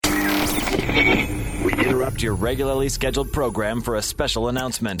We interrupt your regularly scheduled program for a special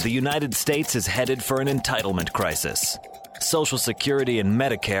announcement. The United States is headed for an entitlement crisis. Social Security and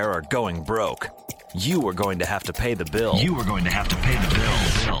Medicare are going broke. You are going to have to pay the bill.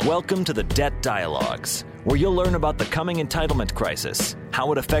 Welcome to the Debt Dialogues, where you'll learn about the coming entitlement crisis,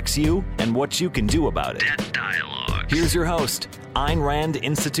 how it affects you, and what you can do about it. Debt Dialogues. Here's your host, Ayn Rand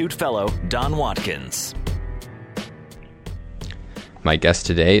Institute Fellow, Don Watkins. My guest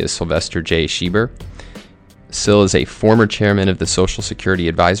today is Sylvester J. Schieber. Syl is a former chairman of the Social Security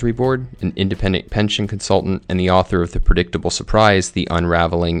Advisory Board, an independent pension consultant, and the author of The Predictable Surprise, The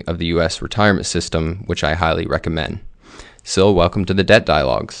Unraveling of the U.S. Retirement System, which I highly recommend. Syl, welcome to the Debt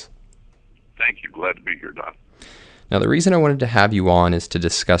Dialogues. Thank you. Glad to be here, Don. Now, the reason I wanted to have you on is to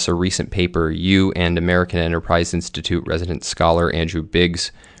discuss a recent paper you and American Enterprise Institute resident scholar Andrew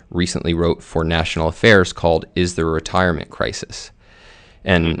Biggs recently wrote for National Affairs called Is There a Retirement Crisis?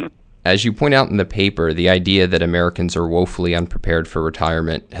 And as you point out in the paper, the idea that Americans are woefully unprepared for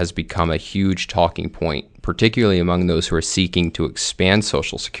retirement has become a huge talking point, particularly among those who are seeking to expand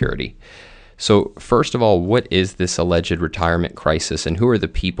Social Security. So, first of all, what is this alleged retirement crisis, and who are the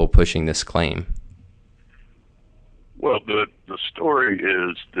people pushing this claim? Well, the story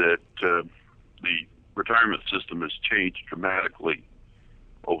is that the retirement system has changed dramatically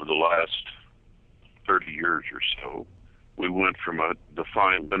over the last 30 years or so. We went from a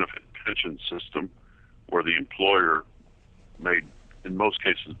defined benefit pension system where the employer made, in most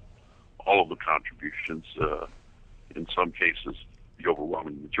cases, all of the contributions, in some cases, the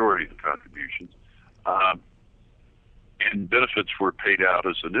overwhelming majority of the contributions, and benefits were paid out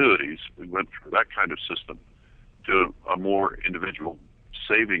as annuities. We went from that kind of system to a more individual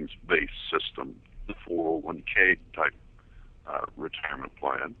savings-based system, the 401k type retirement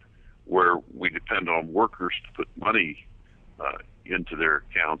plan, where we depend on workers to put money into their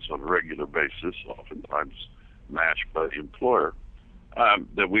accounts on a regular basis, oftentimes matched by the employer.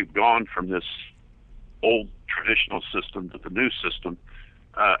 That we've gone from this old traditional system to the new system,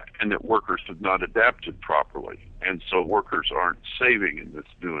 and that workers have not adapted properly. And so workers aren't saving in this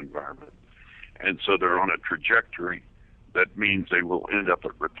new environment. And so they're on a trajectory that means they will end up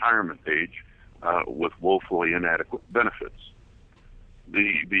at retirement age with woefully inadequate benefits.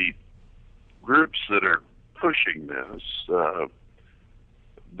 The groups that are pushing this,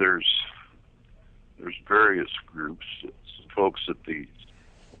 there's various groups, folks at the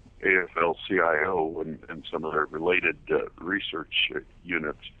AFL-CIO and some of their related research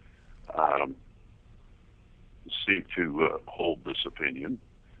units seem to hold this opinion.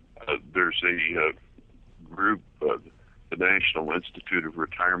 There's a group, the National Institute of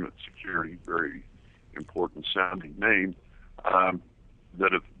Retirement Security, very important sounding name,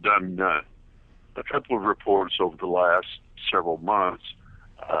 that have done a couple of reports over the last several months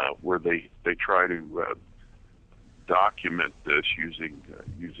where they try to document this using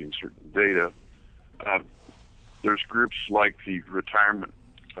certain data. There's groups like the Retirement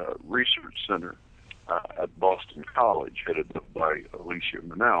Research Center at Boston College, headed up by Alicia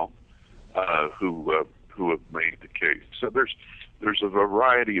Manel, who have made the case. So there's a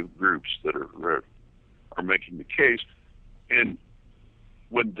variety of groups that are making the case, and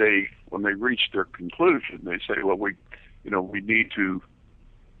when they reach their conclusion, they say, well, we need to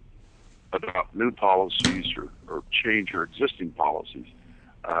adopt new policies or change our existing policies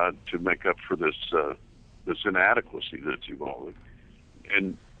to make up for this inadequacy that's evolving.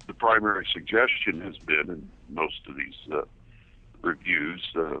 And the primary suggestion has been in most of these reviews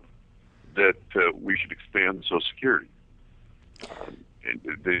that we should expand Social Security. And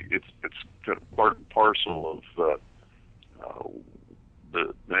it's kind of part and parcel of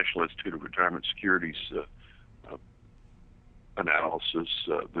the National Institute of Retirement Security's analysis.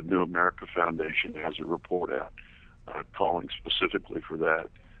 The New America Foundation has a report out calling specifically for that.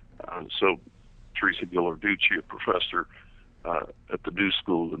 So Teresa Ghilarducci, a professor at the New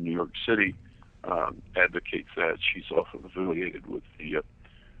School in New York City, advocates that. She's often affiliated with the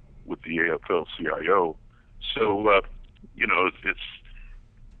AFL-CIO. So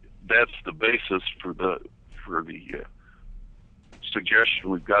that's the basis for the suggestion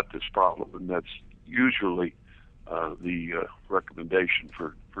we've got this problem, and that's usually the recommendation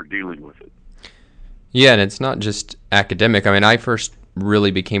for dealing with it. Yeah, and it's not just academic. I mean, I first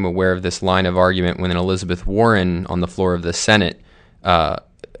really became aware of this line of argument when Elizabeth Warren on the floor of the Senate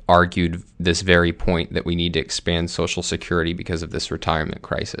argued this very point that we need to expand Social Security because of this retirement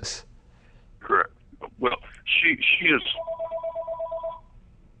crisis. Correct. Well, she is,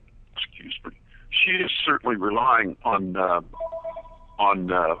 excuse me, she is certainly relying on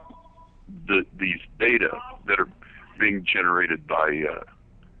these data that are being generated by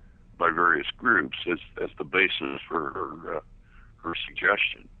by various groups as the basis for her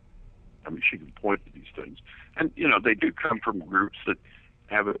suggestion. I mean, she can point to these things, and they do come from groups that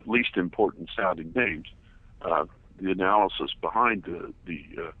have at least important sounding names. The analysis behind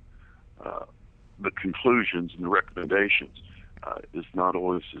the conclusions and the recommendations is not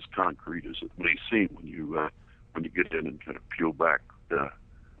always as concrete as it may seem when you get in and kind of peel back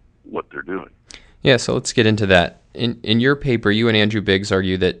what they're doing. Yeah, so let's get into that. In your paper, you and Andrew Biggs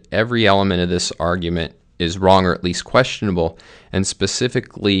argue that every element of this argument is wrong or at least questionable, and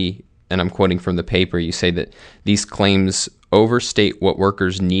specifically, and I'm quoting from the paper, you say that these claims overstate what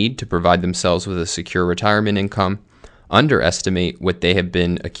workers need to provide themselves with a secure retirement income, underestimate what they have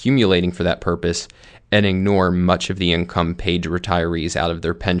been accumulating for that purpose, and ignore much of the income paid to retirees out of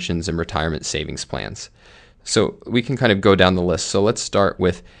their pensions and retirement savings plans. So we can kind of go down the list. So let's start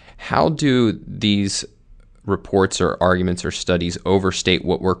with, how do these reports or arguments or studies overstate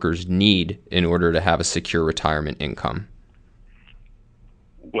what workers need in order to have a secure retirement income?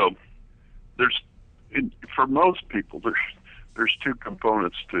 Well, for most people, there's two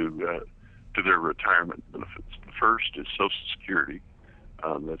components to their retirement benefits. The first is Social Security.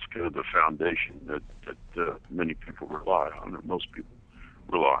 That's kind of the foundation that many people rely on, or most people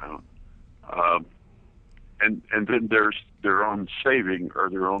rely on. And then there's their own saving or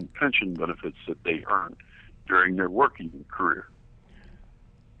their own pension benefits that they earn during their working career.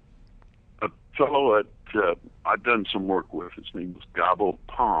 A fellow I've done some work with, his name was Gabo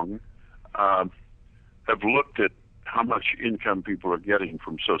Pong, have looked at how much income people are getting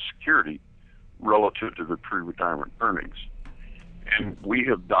from Social Security relative to their pre-retirement earnings. And we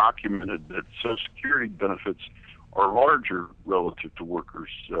have documented that Social Security benefits are larger relative to workers'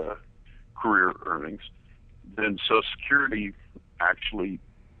 career earnings than Social Security actually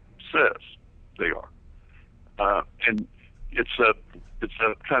says they are. And it's a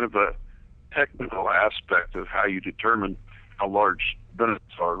kind of a technical aspect of how you determine how large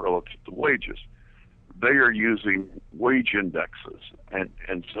benefits are relative to wages. They are using wage indexes,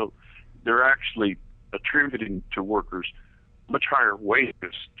 and so they're actually attributing to workers much higher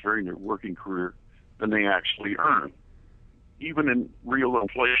wages during their working career than they actually earn, even in real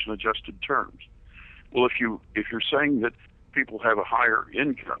inflation-adjusted terms. Well, if you're saying that people have a higher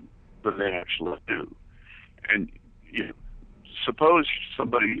income than they actually do, and suppose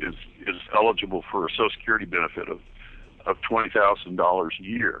somebody is eligible for a Social Security benefit of $20,000 a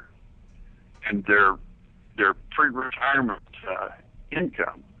year, and their pre-retirement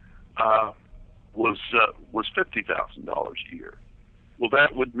income was $50,000 a year. Well,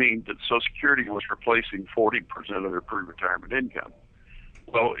 that would mean that Social Security was replacing 40% of their pre-retirement income.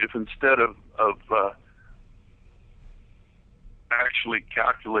 Well, if instead of actually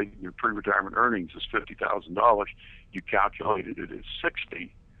calculating your pre-retirement earnings as $50,000, you calculated it as $60,000,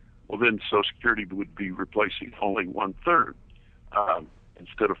 well, then Social Security would be replacing only 1/3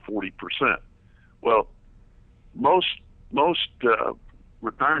 instead of 40%. Well, most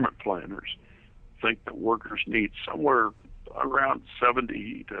retirement planners think that workers need somewhere around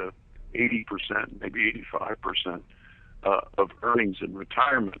 70 to 80%, maybe 85% of earnings in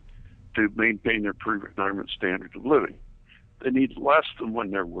retirement to maintain their pre-retirement standard of living. They need less than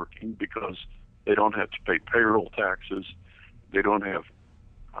when they're working because they don't have to pay payroll taxes, they don't have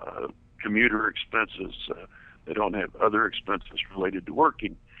commuter expenses, they don't have other expenses related to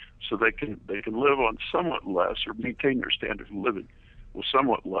working, so they can live on somewhat less or maintain their standard of living with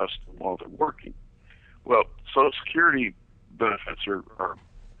somewhat less than while they're working. Well, Social Security benefits are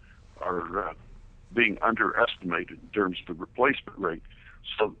being underestimated in terms of the replacement rate.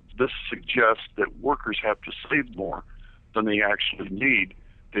 So this suggests that workers have to save more than they actually need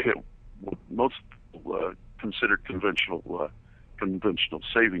to hit what most people consider conventional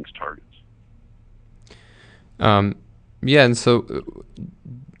savings targets. Yeah, and so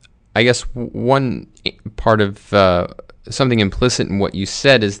I guess one part of something implicit in what you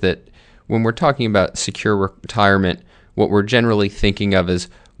said is that when we're talking about secure retirement, what we're generally thinking of is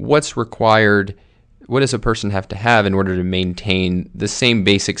what's required, what does a person have to have in order to maintain the same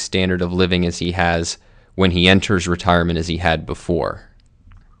basic standard of living as he has when he enters retirement as he had before.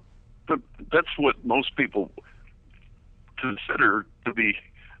 That's what most people consider to be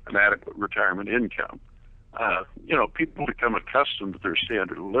an adequate retirement income. People become accustomed to their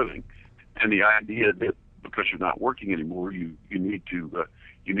standard of living, and the idea that because you're not working anymore, you need to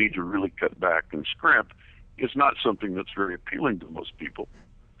really cut back and scrimp is not something that's very appealing to most people.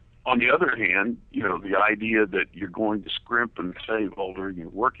 On the other hand, the idea that you're going to scrimp and save all during your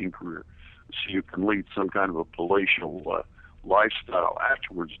working career so you can lead some kind of a palatial lifestyle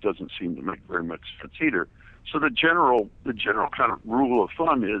afterwards doesn't seem to make very much sense either. So the general kind of rule of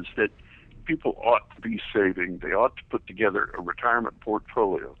thumb is that people ought to be saving. They ought to put together a retirement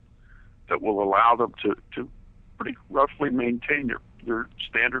portfolio that will allow them to pretty roughly maintain their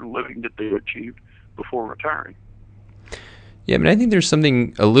standard of living that they achieved before retiring. Yeah, I mean, I think there's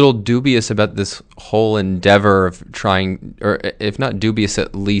something a little dubious about this whole endeavor of trying, or if not dubious,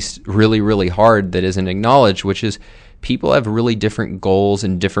 at least really, really hard that isn't acknowledged, which is people have really different goals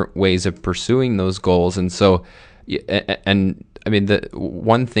and different ways of pursuing those goals. And so, and I mean, the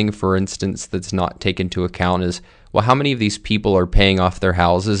one thing, for instance, that's not taken into account is, well, how many of these people are paying off their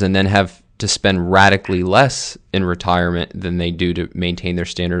houses and then have to spend radically less in retirement than they do to maintain their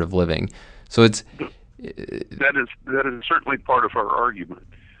standard of living? So it's... That is certainly part of our argument.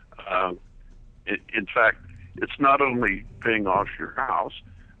 In fact, it's not only paying off your house.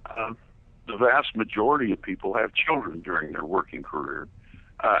 The vast majority of people have children during their working career,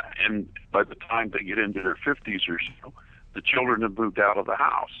 and by the time they get into their 50s or so, the children have moved out of the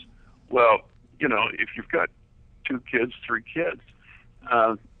house. Well, if you've got 2 kids, 3 kids,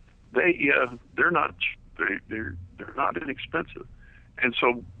 they're not inexpensive, and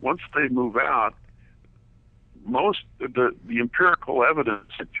so once they move out, most of the empirical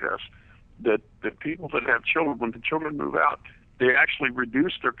evidence suggests that people that have children, when the children move out, they actually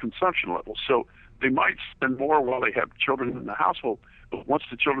reduce their consumption levels. So they might spend more while they have children in the household, but once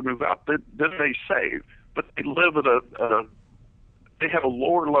the children move out, then they save. But they live they have a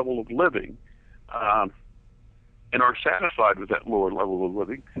lower level of living, and are satisfied with that lower level of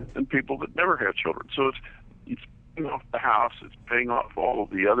living than people that never have children. So it's paying off the house, it's paying off all of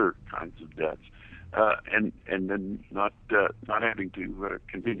the other kinds of debts. And then not having to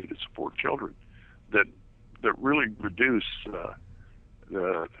continue to support children that really reduce the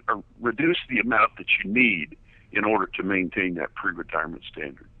amount that you need in order to maintain that pre-retirement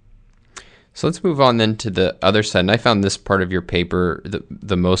standard. So let's move on then to the other side. And I found this part of your paper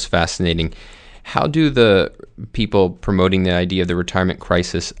the most fascinating. How do the people promoting the idea of the retirement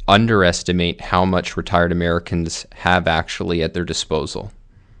crisis underestimate how much retired Americans have actually at their disposal?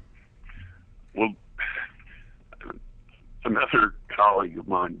 Well, another colleague of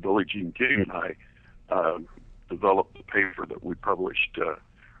mine, Billie Jean King, and I developed a paper that we published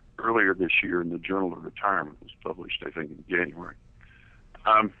earlier this year in the Journal of Retirement. It was published, I think, in January.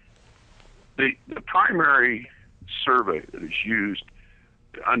 The primary survey that is used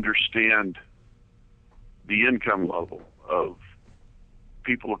to understand the income level of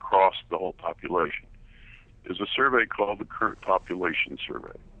people across the whole population is a survey called the Current Population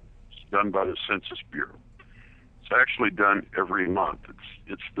Survey. It's done by the Census Bureau. It's actually done every month.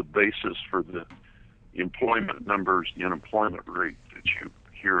 It's the basis for the employment numbers, the unemployment rate that you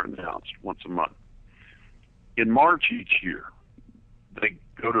hear announced once a month. In March each year, they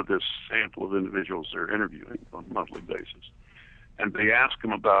go to this sample of individuals they're interviewing on a monthly basis, and they ask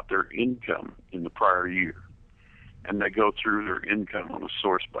them about their income in the prior year. And they go through their income on a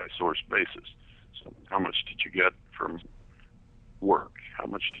source-by-source basis. So how much did you get from work? How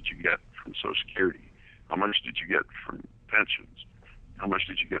much did you get from Social Security? How much did you get from pensions? How much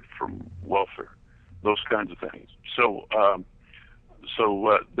did you get from welfare? Those kinds of things. So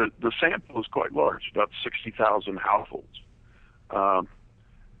the sample is quite large, about 60,000 households.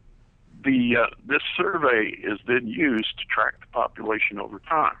 This survey is then used to track the population over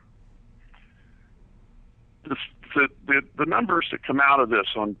time. The numbers that come out of this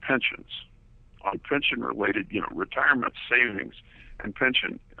on pensions, on pension-related, retirement savings and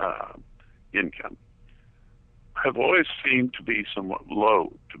pension income, have always seemed to be somewhat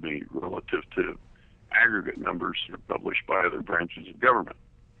low to me relative to aggregate numbers that are published by other branches of government.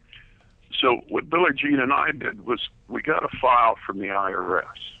 So what Billie Jean and I did was we got a file from the IRS.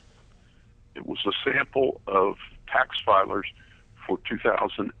 It was a sample of tax filers for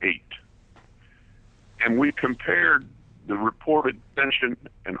 2008. And we compared the reported pension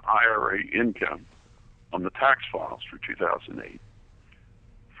and IRA income on the tax files for 2008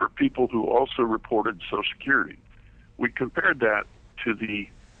 for people who also reported Social Security. We compared that to the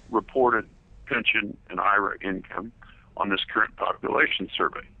reported pension and IRA income on this Current Population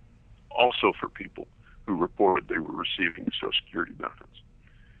Survey, also for people who reported they were receiving Social Security benefits.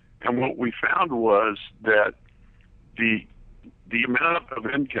 And what we found was that the amount of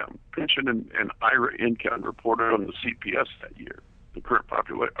income, pension and IRA income reported on the CPS that year, the current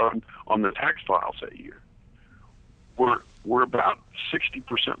population on the tax files that year, were about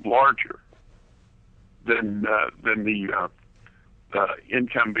 60% larger than the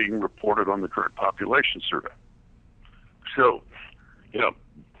income being reported on the Current Population Survey. So,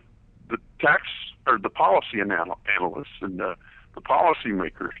 the tax or the policy analysts and the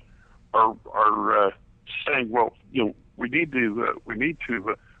policymakers are saying, well, we need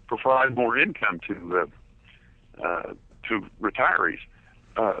to provide more income to retirees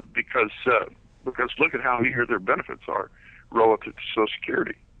because look at how meager their benefits are relative to Social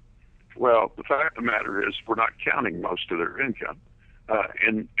Security. Well, the fact of the matter is we're not counting most of their income,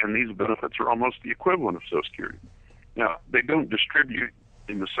 and these benefits are almost the equivalent of Social Security. Now, they don't distribute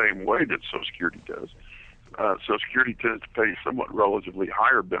in the same way that Social Security does. Social Security tends to pay somewhat relatively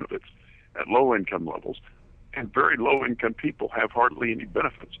higher benefits at low income levels, and very low income people have hardly any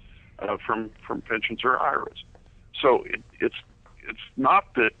benefits from pensions or IRAs. So it's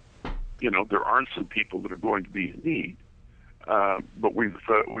not that there aren't some people that are going to be in need, but we've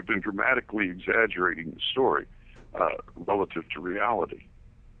been dramatically exaggerating the story relative to reality.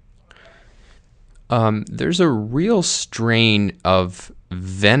 There's a real strain of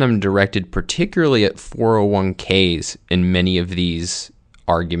venom directed particularly at 401ks in many of these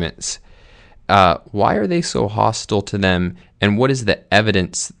arguments. Why are they so hostile to them, and what is the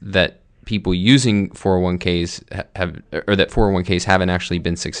evidence that people using 401ks have, or that 401ks haven't actually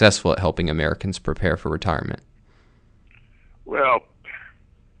been successful at helping Americans prepare for retirement? Well,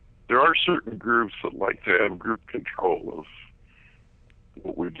 there are certain groups that like to have group control of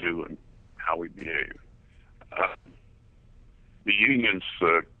what we do and how we behave. The unions,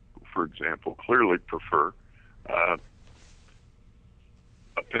 for example, clearly prefer a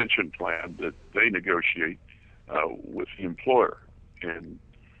pension plan that they negotiate with the employer. And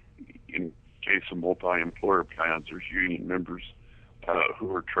in case of multi-employer plans, there's union members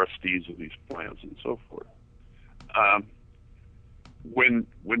who are trustees of these plans and so forth. When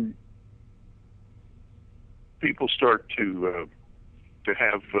people start to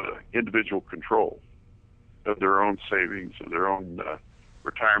have individual control of their own savings, of their own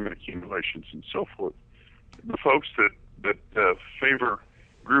retirement accumulations, and so forth, the folks that favor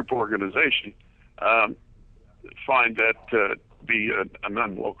group organization find that be an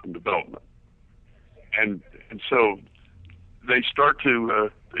unwelcome development, and so they start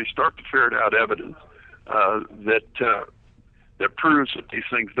to ferret out evidence that proves that these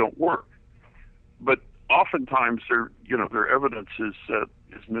things don't work. But oftentimes their evidence is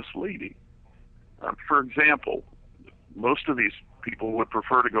misleading. For example, most of these people would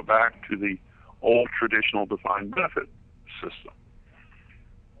prefer to go back to the old traditional defined benefit system.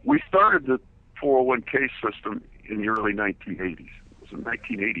 We started the 401k system in the early 1980s. It was in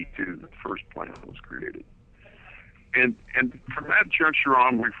 1982 that the first plan was created. And from that juncture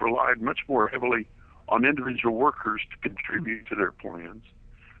on, we've relied much more heavily on individual workers to contribute to their plans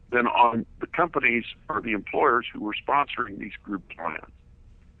than on the companies or the employers who were sponsoring these group plans.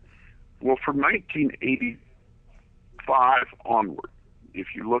 Well, from 1985 onward,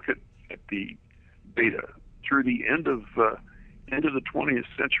 if you look at the data through the end of the 20th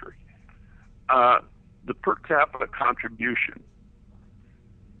century, the per capita contribution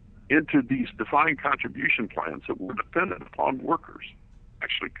into these defined contribution plans that were dependent upon workers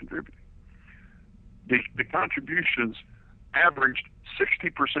actually contributing, the contributions averaged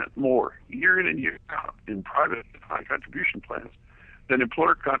 60% more year in and year out in private defined contribution plans than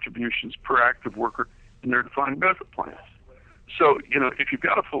employer contributions per active worker in their defined benefit plans. So, if you've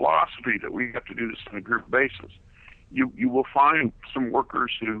got a philosophy that we have to do this on a group basis, you will find some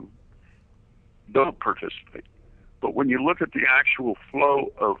workers who don't participate. But when you look at the actual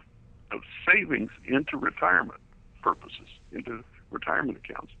flow of savings into retirement purposes, into retirement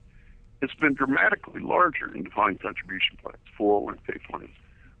accounts, it's been dramatically larger in defined contribution plans, 401k plans,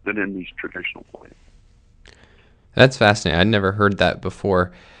 than in these traditional plans. That's fascinating. I'd never heard that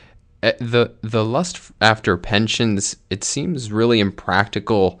before. The lust after pensions, it seems really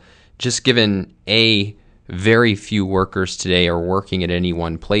impractical, just given very few workers today are working at any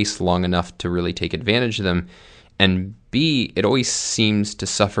one place long enough to really take advantage of them, and B, it always seems to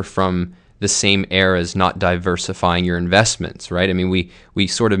suffer from the same error as not diversifying your investments, right? I mean, we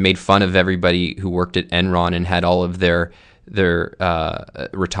sort of made fun of everybody who worked at Enron and had all of their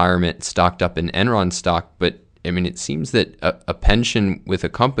retirement stocked up in Enron stock, but I mean, it seems that a pension with a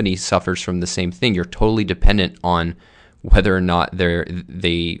company suffers from the same thing. You're totally dependent on whether or not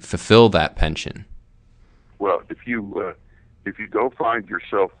they fulfill that pension. Well, if you go find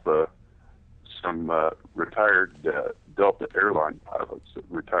yourself some retired Delta airline pilots that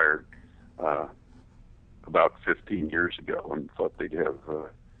retired about 15 years ago and thought they'd have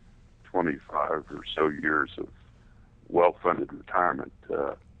 25 or so years of well-funded retirement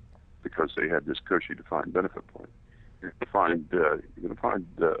because they had this cushy defined benefit plan, you're going to find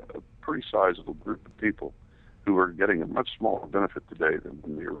a pretty sizable group of people who are getting a much smaller benefit today than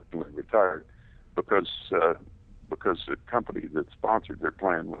when they originally retired because the company that sponsored their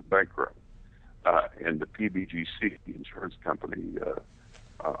plan went bankrupt. and the PBGC, the insurance company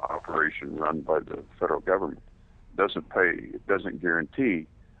operation run by the federal government, doesn't pay, it doesn't guarantee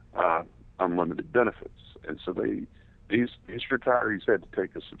unlimited benefits. And so these retirees had to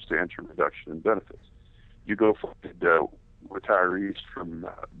take a substantial reduction in benefits. You go for retirees from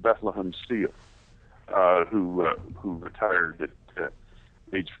Bethlehem Steel, who retired at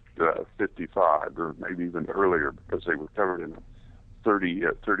age 55 or maybe even earlier because they were covered in a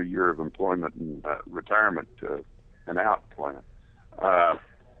 30 year of employment and retirement and out plan.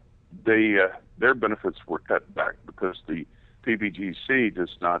 Their benefits were cut back because the PBGC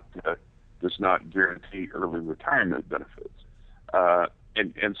does not guarantee early retirement benefits,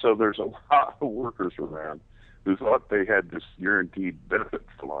 and so there's a lot of workers around who thought they had this guaranteed benefit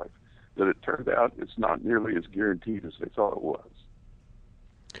for life. That it turned out it's not nearly as guaranteed as they thought it was.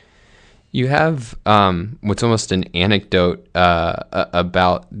 You have what's almost an anecdote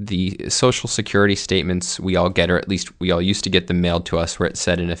about the Social Security statements we all get, or at least we all used to get them mailed to us, where it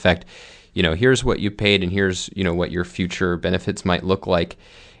said, in effect, here's what you paid and here's, what your future benefits might look like.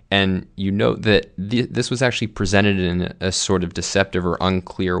 And you note that this was actually presented in a sort of deceptive or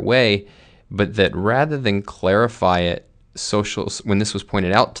unclear way, but that rather than clarify it, when this was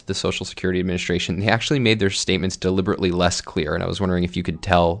pointed out to the Social Security Administration, they actually made their statements deliberately less clear. And I was wondering if you could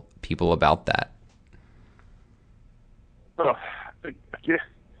tell people about that. Well,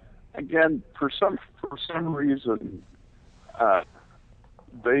 again, for some reason,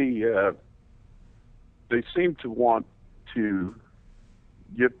 they seem to want to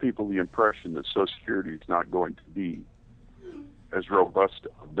give people the impression that Social Security is not going to be as robust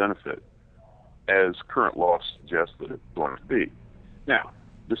a benefit as current law suggests that it's going to be. Now,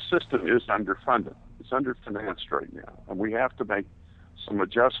 the system is underfunded. It's underfinanced right now, and we have to make some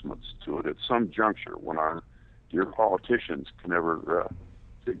adjustments to it at some juncture when our dear politicians can never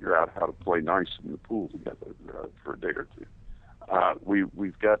figure out how to play nice in the pool together for a day or two.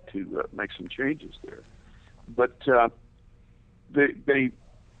 We've got to make some changes there. But they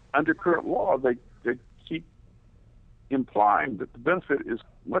under current law, they keep implying that the benefit is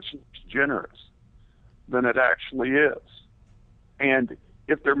much less generous than it actually is. And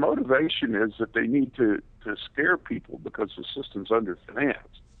if their motivation is that they need to scare people because the system's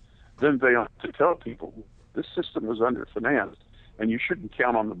underfinanced, then they ought to tell people this system is underfinanced and you shouldn't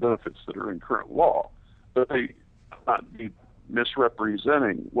count on the benefits that are in current law. But they not be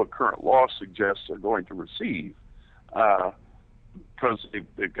misrepresenting what current law suggests they're going to receive, because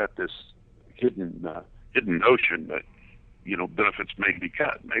they've got this hidden notion that benefits may be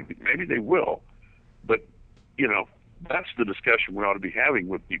cut. Maybe they will, but that's the discussion we ought to be having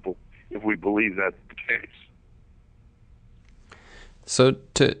with people if we believe that's the case. So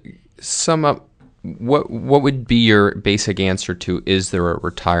to sum up, what would be your basic answer to, is there a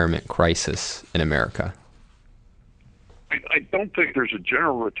retirement crisis in America? I don't think there's a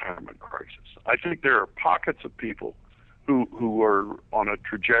general retirement crisis. I think there are pockets of people who are on a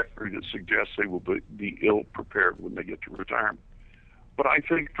trajectory that suggests they will be ill prepared when they get to retirement. But I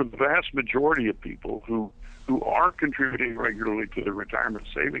think for the vast majority of people who are contributing regularly to the retirement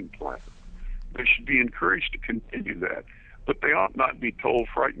saving plan, they should be encouraged to continue that. But they ought not be told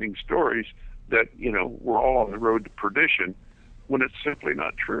frightening stories that, we're all on the road to perdition, when it's simply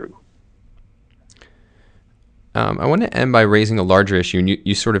not true. I want to end by raising a larger issue, and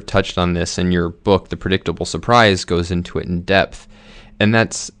you sort of touched on this in your book. The Predictable Surprise goes into it in depth, and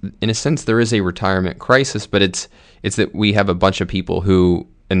that's, in a sense, there is a retirement crisis, but it's that we have a bunch of people who,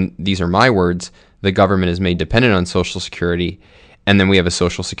 and these are my words, the government is made dependent on Social Security, and then we have a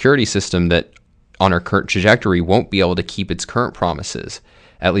Social Security system that, on our current trajectory, won't be able to keep its current promises,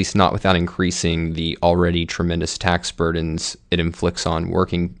 at least not without increasing the already tremendous tax burdens it inflicts on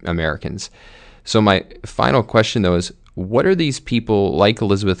working Americans. So my final question, though, is what are these people like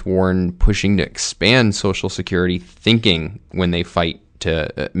Elizabeth Warren pushing to expand Social Security thinking when they fight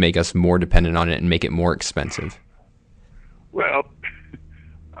to make us more dependent on it and make it more expensive? Well,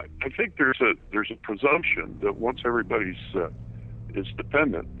 I think there's a presumption that once everybody's is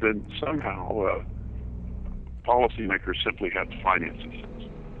dependent, then somehow policymakers simply have to finance these,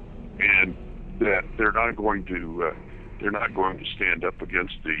 and that they're not going to stand up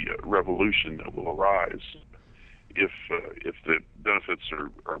against the revolution that will arise if the benefits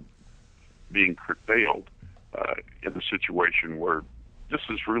are being curtailed in a situation where this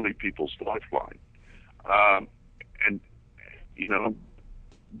is really people's lifeline. And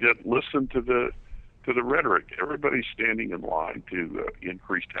listen to the rhetoric. Everybody's standing in line to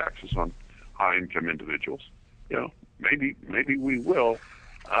increase taxes on high-income individuals. Maybe we will.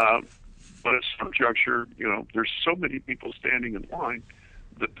 But at some juncture, there's so many people standing in line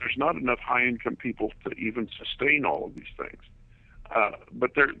that there's not enough high-income people to even sustain all of these things.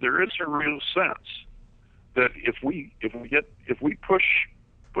 But there is a real sense that if we push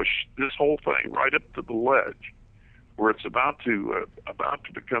this whole thing right up to the ledge, where it's about to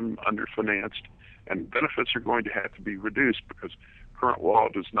become underfinanced, and benefits are going to have to be reduced because current law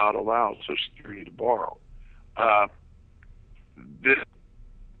does not allow Social Security to borrow,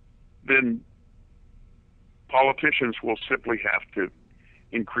 then politicians will simply have to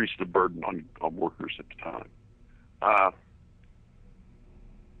increase the burden on workers at the time.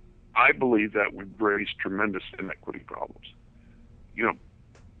 I believe that would raise tremendous inequity problems. You know,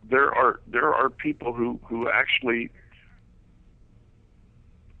 there are people who actually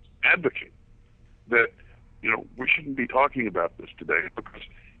advocate that, you know, we shouldn't be talking about this today, because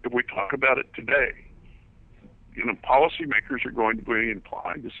if we talk about it today, you know, policymakers are going to be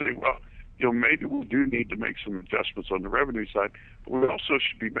inclined to say, well, you know, maybe we do need to make some adjustments on the revenue side, but we also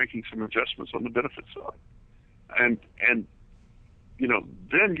should be making some adjustments on the benefit side. And you know,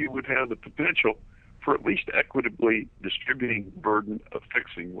 then you would have the potential for at least equitably distributing the burden of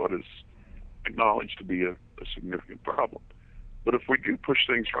fixing what is acknowledged to be a significant problem. But if we do push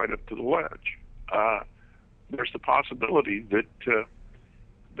things right up to the ledge, there's the possibility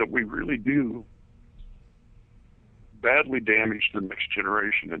that we really do badly damage the next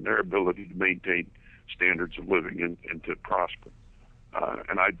generation and their ability to maintain standards of living and to prosper.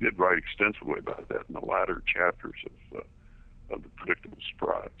 And I did write extensively about that in the latter chapters of The Predictable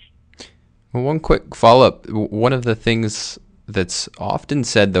Surprise. Well, one quick follow-up. One of the things that's often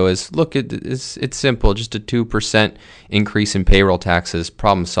said, though, is, look, it's simple. Just a 2% increase in payroll taxes,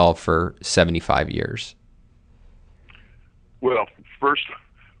 problem solved for 75 years. Well, first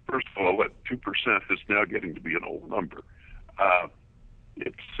of all, that 2% is now getting to be an old number.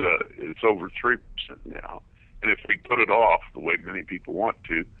 It's over 3% now. And if we put it off the way many people want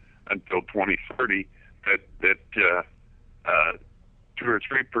to until 2030, that 2 or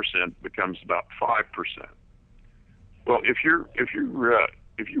 3% becomes about 5%. Well, if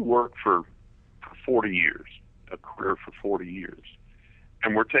you work for 40 years, a career for 40 years,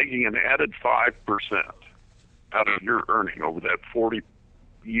 and we're taking an added 5% out of your earning over that 40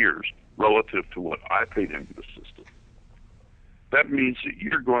 years relative to what I paid into the system, that means that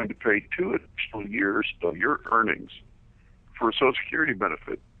you're going to pay 2 additional years of your earnings for a Social Security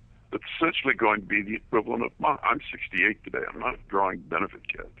benefit that's essentially going to be the equivalent of I'm 68 today. I'm not a drawing benefit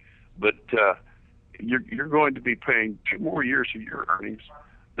yet, but you're going to be paying 2 more years of your earnings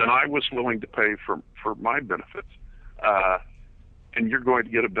than I was willing to pay for my benefits, and you're going to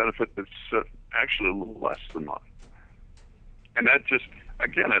get a benefit that's actually a little less than mine. And that just,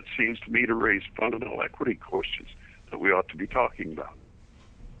 again, it seems to me to raise fundamental equity questions that we ought to be talking about.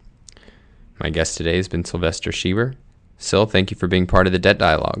 My guest today has been Sylvester Schieber. Syl, thank you for being part of the Debt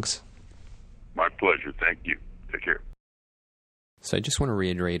Dialogues. My pleasure. Thank you. Take care. So I just want to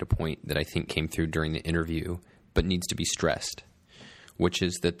reiterate a point that I think came through during the interview, but needs to be stressed, which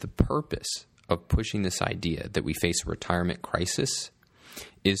is that the purpose of pushing this idea that we face a retirement crisis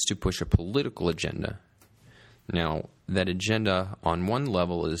is to push a political agenda. Now, that agenda on one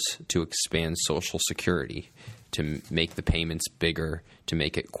level is to expand Social Security, to make the payments bigger, to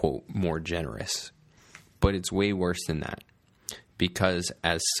make it, quote, more generous. But it's way worse than that, because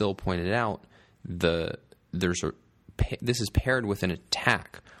as Syl pointed out, this is paired with an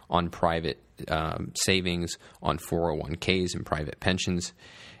attack on private savings, on 401ks and private pensions,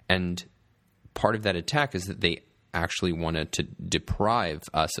 and part of that attack is that they actually wanted to deprive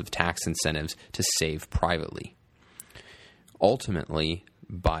us of tax incentives to save privately. Ultimately,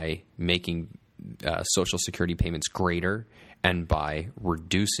 by making Social Security payments greater and by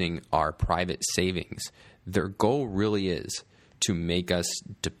reducing our private savings, their goal really is to make us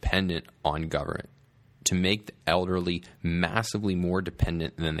dependent on government, to make the elderly massively more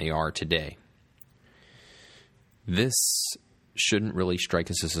dependent than they are today. This shouldn't really strike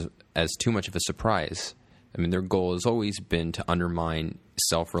us as too much of a surprise. I mean, their goal has always been to undermine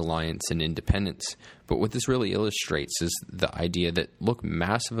self-reliance and independence. But what this really illustrates is the idea that, look,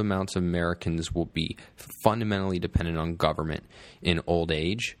 massive amounts of Americans will be fundamentally dependent on government in old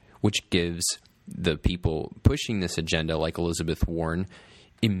age, which gives the people pushing this agenda, like Elizabeth Warren,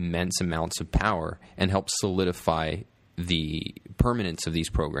 immense amounts of power and helps solidify the permanence of these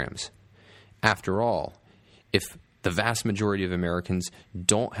programs. After all, if the vast majority of Americans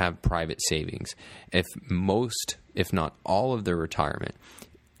don't have private savings, if most, if not all of their retirement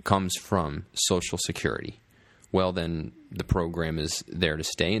comes from Social Security, well, then the program is there to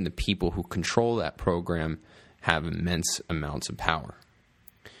stay, and the people who control that program have immense amounts of power.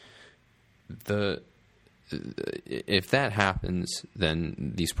 if that happens,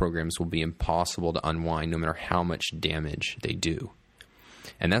 then these programs will be impossible to unwind no matter how much damage they do.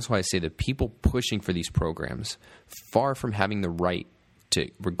 And that's why I say that people pushing for these programs, far from having the right to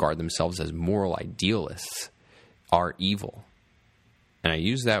regard themselves as moral idealists, are evil. And I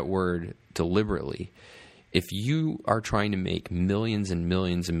use that word deliberately. If you are trying to make millions and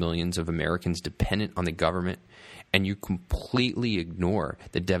millions and millions of Americans dependent on the government, and you completely ignore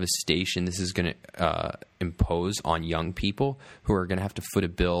the devastation this is going to impose on young people who are going to have to foot a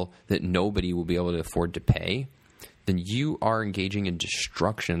bill that nobody will be able to afford to pay, then you are engaging in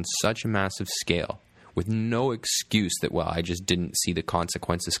destruction on such a massive scale with no excuse that, well, I just didn't see the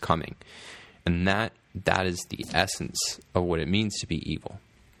consequences coming. And that is the essence of what it means to be evil.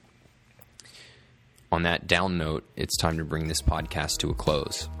 On that down note, it's time to bring this podcast to a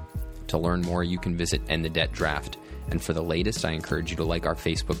close. To learn more, you can visit End the Debt Draft. And for the latest, I encourage you to like our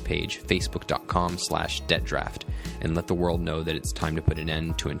Facebook page, facebook.com/debtdraft, and let the world know that it's time to put an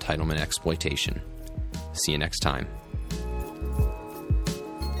end to entitlement exploitation. See you next time.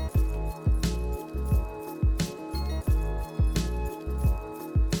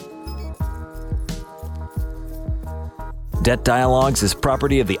 Debt Dialogues is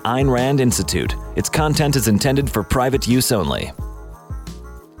property of the Ayn Rand Institute. Its content is intended for private use only.